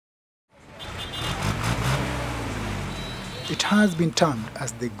It has been termed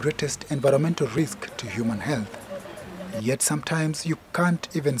as the greatest environmental risk to human health. Yet sometimes you can't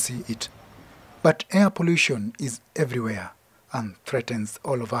even see it. But air pollution is everywhere and threatens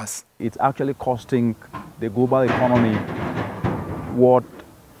all of us. It's actually costing the global economy what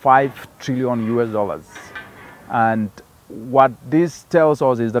 $5 trillion US. And what this tells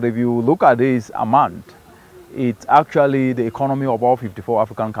us is that if you look at this amount, it's actually the economy of all 54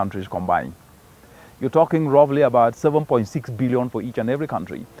 African countries combined. You're talking roughly about 7.6 billion for each and every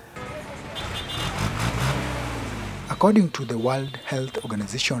country. According to the World Health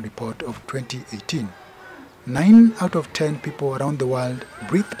Organization report of 2018, 9 out of 10 people around the world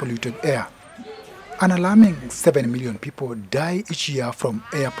breathe polluted air. An alarming 7 million people die each year from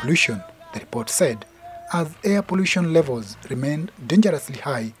air pollution, the report said, as air pollution levels remain dangerously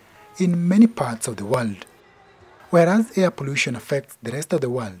high in many parts of the world. Whereas air pollution affects the rest of the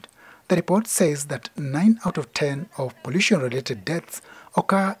world, the report says that 9 out of 10 of pollution-related deaths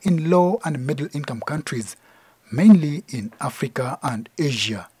occur in low and middle-income countries, mainly in Africa and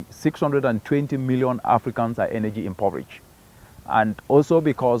Asia. 620 million Africans are energy impoverished. And also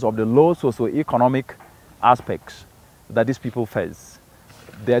because of the low socio-economic aspects that these people face.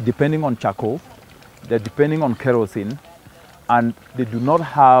 They are depending on charcoal, they're depending on kerosene, and they do not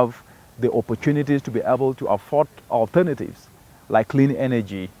have the opportunities to be able to afford alternatives like clean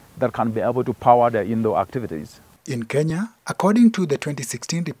energy that can be able to power their indoor activities. In Kenya, according to the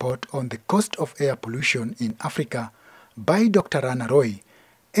 2016 report on the cost of air pollution in Africa by Dr. Rana Roy,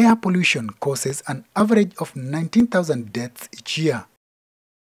 air pollution causes an average of 19,000 deaths each year.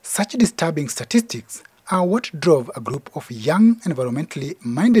 Such disturbing statistics are what drove a group of young environmentally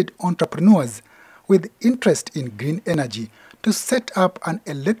minded entrepreneurs with interest in green energy to set up an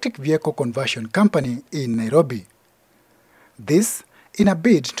electric vehicle conversion company in Nairobi. This in a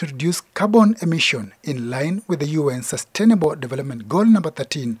bid to reduce carbon emission in line with the UN Sustainable Development Goal number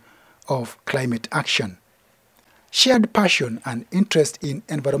 13 of climate action. Shared passion and interest in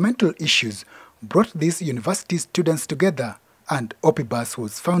environmental issues brought these university students together, and Opibus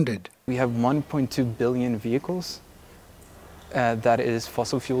was founded. We have 1.2 billion vehicles that is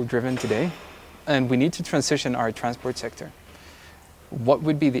fossil fuel driven today, and we need to transition our transport sector. What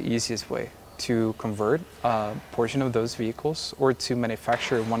would be the easiest way to convert a portion of those vehicles or to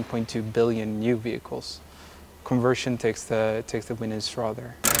manufacture 1.2 billion new vehicles? Conversion takes the wind and straw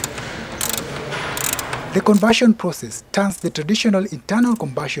there. The conversion process turns the traditional internal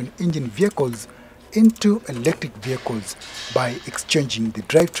combustion engine vehicles into electric vehicles by exchanging the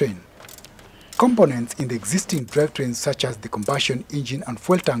drivetrain. Components in the existing drivetrains such as the combustion engine and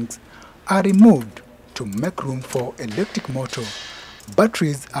fuel tanks are removed to make room for electric motor,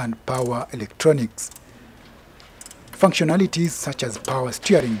 batteries and power electronics. Functionalities such as power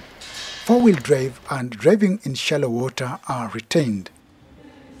steering, four-wheel drive and driving in shallow water are retained.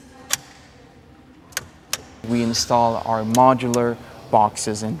 We install our modular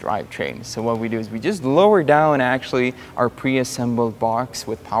boxes and drivetrains. So what we do is we just lower down actually our pre-assembled box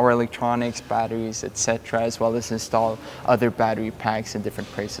with power electronics, batteries, etc., as well as install other battery packs in different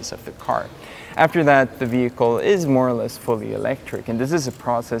places of the car. After that, the vehicle is more or less fully electric, and this is a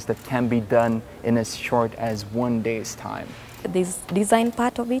process that can be done in as short as 1 day's time. This design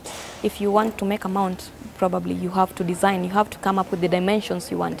part of it, if you want to make a mount, probably you have to design, you have to come up with the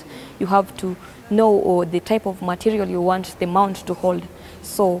dimensions you want. You have to know the type of material you want the mount to hold.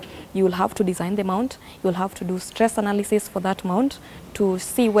 So you will have to design the mount, you will have to do stress analysis for that mount to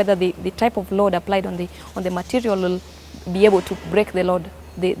see whether the type of load applied on the material will be able to break the load,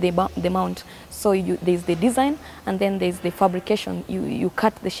 the mount. So there's the design, and then there's the fabrication. You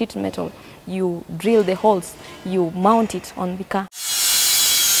cut the sheet metal, you drill the holes, you mount it on the car.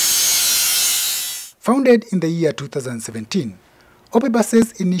 Founded in the year 2017,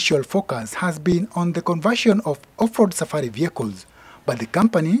 Opibus's initial focus has been on the conversion of off-road safari vehicles, but the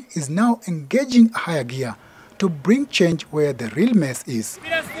company is now engaging a higher gear to bring change where the real mess is.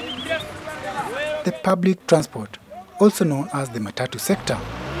 The public transport, also known as the matatu sector.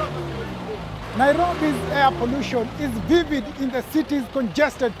 Nairobi's air pollution is vivid in the city's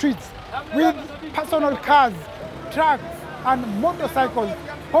congested streets, with personal cars, trucks and motorcycles,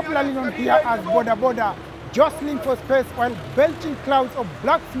 popularly known here as boda boda, jostling for space while belching clouds of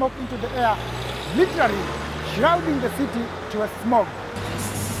black smoke into the air, literally shrouding the city to a smog.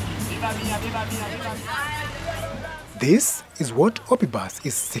 This is what Opibus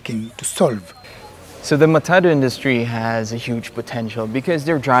is seeking to solve. So the matatu industry has a huge potential because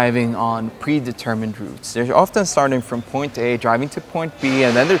they're driving on predetermined routes. They're often starting from point A, driving to point B,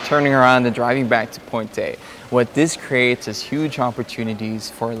 and then they're turning around and driving back to point A. What this creates is huge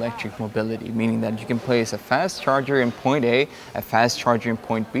opportunities for electric mobility, meaning that you can place a fast charger in point A, a fast charger in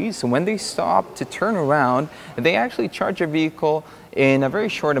point B, so when they stop to turn around, they actually charge their vehicle in a very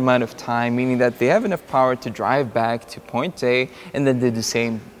short amount of time, meaning that they have enough power to drive back to point A and then do the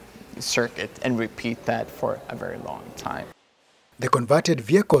same circuit and repeat that for a very long time. The converted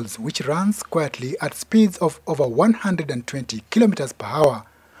vehicles, which runs quietly at speeds of over 120 kilometers per hour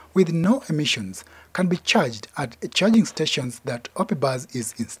with no emissions, can be charged at charging stations that Opibus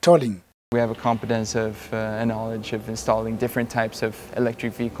is installing. We have a competence of and knowledge of installing different types of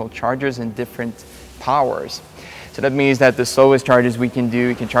electric vehicle chargers and different powers. So that means that the slowest charges we can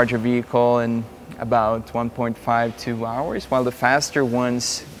charge a vehicle in about 1.5 to 2 hours, while the faster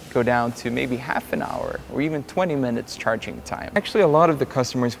ones go down to maybe half an hour or even 20 minutes charging time. Actually, a lot of the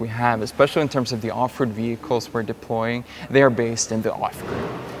customers we have, especially in terms of the off-road vehicles we're deploying, they are based in the off-grid.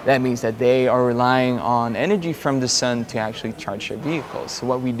 That means that they are relying on energy from the sun to actually charge their vehicles. So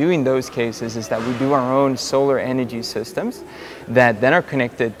what we do in those cases is that we do our own solar energy systems that then are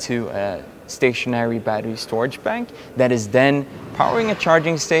connected to a stationary battery storage bank that is then powering a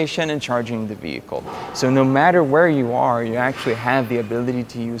charging station and charging the vehicle. So no matter where you are, you actually have the ability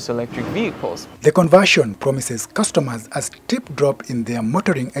to use electric vehicles. The conversion promises customers a steep drop in their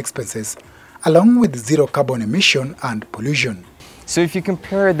motoring expenses, along with zero carbon emission and pollution. So if you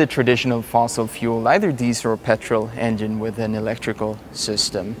compare the traditional fossil fuel, either diesel or petrol engine with an electrical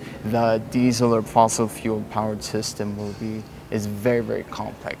system, the diesel or fossil fuel powered system is very, very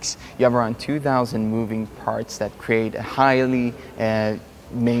complex. You have around 2,000 moving parts that create a highly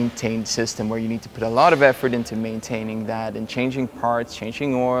maintained system where you need to put a lot of effort into maintaining that and changing parts,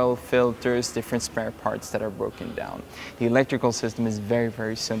 changing oil, filters, different spare parts that are broken down. The electrical system is very,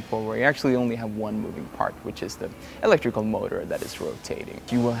 very simple, where you actually only have one moving part, which is the electrical motor that is rotating.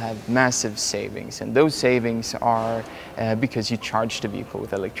 You will have massive savings, and those savings are because you charge the vehicle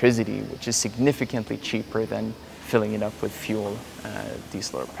with electricity, which is significantly cheaper than filling it up with fuel,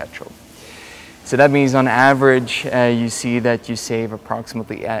 diesel or petrol. So that means on average, you see that you save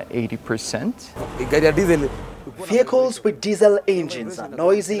approximately 80%. Vehicles with diesel engines are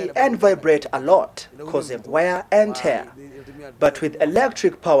noisy and vibrate a lot, causing wear and tear. But with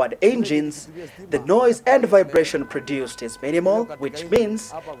electric-powered engines, the noise and vibration produced is minimal, which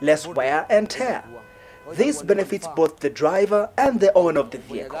means less wear and tear. This benefits both the driver and the owner of the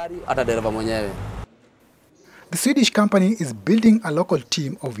vehicle. The Swedish company is building a local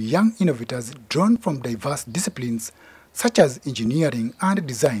team of young innovators drawn from diverse disciplines such as engineering and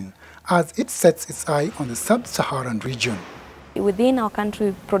design, as it sets its eye on the sub-Saharan region. Within our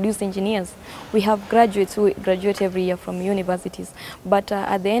country, we produce engineers. We have graduates who graduate every year from universities. But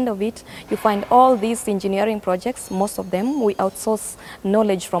at the end of it, you find all these engineering projects, most of them, we outsource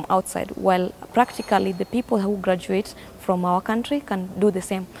knowledge from outside, while practically the people who graduate from our country can do the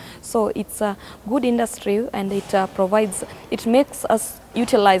same. So it's a good industry, and it makes us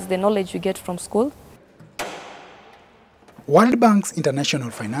utilize the knowledge we get from school. World Bank's International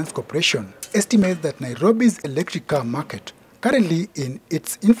Finance Corporation estimates that Nairobi's electric car market, currently in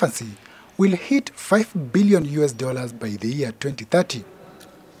its infancy, will hit $5 billion by the year 2030.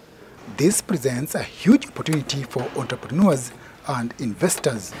 This presents a huge opportunity for entrepreneurs and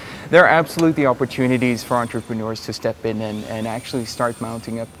investors. There are absolutely opportunities for entrepreneurs to step in and actually start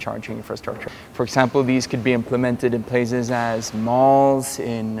mounting up charging infrastructure. For example, these could be implemented in places as malls,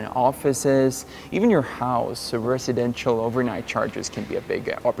 in offices, even your house. So residential overnight chargers can be a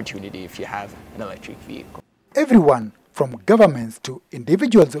big opportunity if you have an electric vehicle. Everyone, from governments to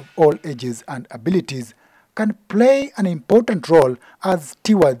individuals of all ages and abilities, can play an important role as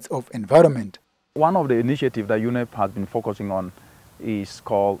stewards of environment. One of the initiatives that UNEP has been focusing on is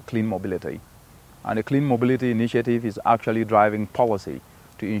called Clean Mobility. And the Clean Mobility initiative is actually driving policy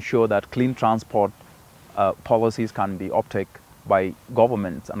to ensure that clean transport policies can be uptaken by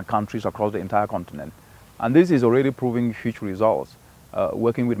governments and countries across the entire continent. And this is already proving huge results.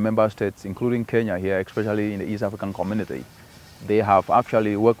 Working with member states, including Kenya here, especially in the East African community, they have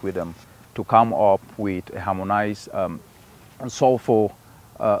actually worked with them to come up with a harmonized sulfur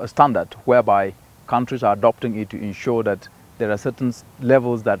standard, whereby countries are adopting it to ensure that there are certain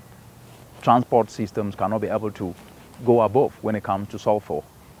levels that transport systems cannot be able to go above when it comes to sulfur.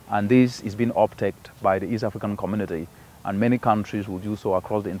 And this is being uptaken by the East African community, and many countries will do so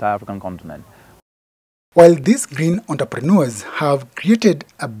across the entire African continent. While these green entrepreneurs have created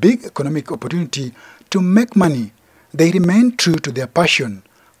a big economic opportunity to make money, they remain true to their passion,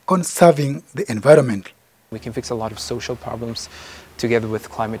 conserving the environment. We can fix a lot of social problems together with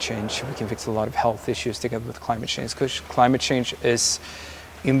climate change. We can fix a lot of health issues together with climate change, because climate change is,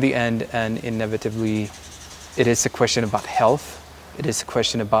 in the end and inevitably, it is a question about health. It is a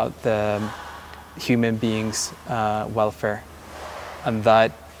question about the human beings' welfare. And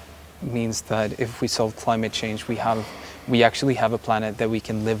that means that if we solve climate change, we actually have a planet that we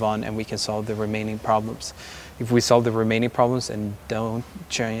can live on, and we can solve the remaining problems. If we solve the remaining problems and don't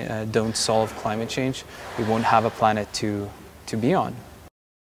solve climate change, we won't have a planet to be on.